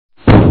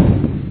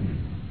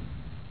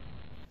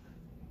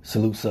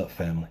Salutes up,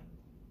 family.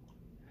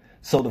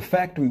 So the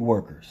factory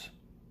workers,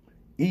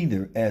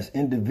 either as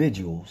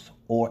individuals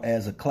or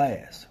as a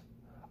class,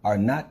 are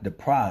not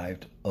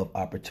deprived of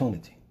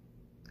opportunity.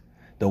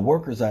 The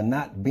workers are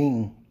not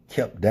being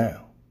kept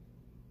down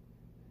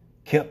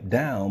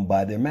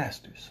by their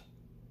masters.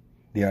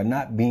 They are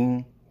not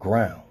being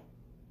ground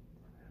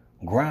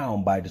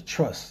by the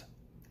trust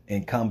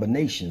and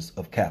combinations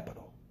of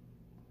capital.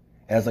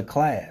 As a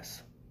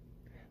class,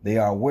 they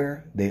are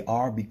where they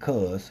are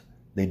because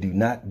they do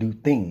not do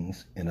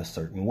things in a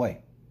certain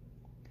way.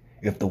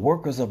 If the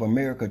workers of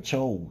America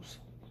chose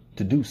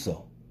to do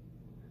so,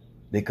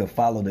 they could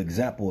follow the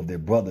example of their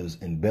brothers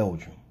in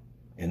Belgium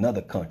and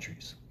other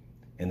countries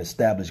and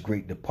establish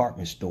great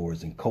department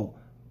stores and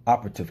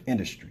cooperative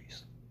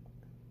industries.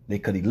 They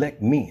could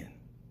elect men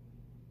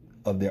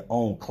of their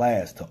own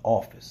class to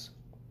office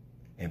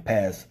and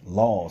pass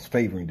laws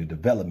favoring the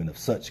development of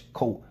such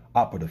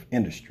cooperative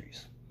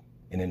industries.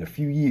 And in a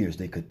few years,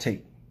 they could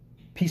take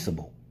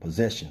peaceable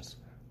possessions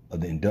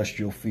of the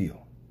industrial field.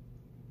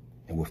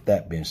 And with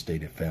that being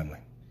stated, family,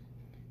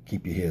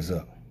 keep your heads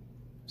up,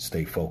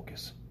 stay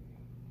focused,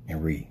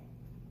 and read.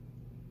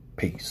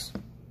 Peace.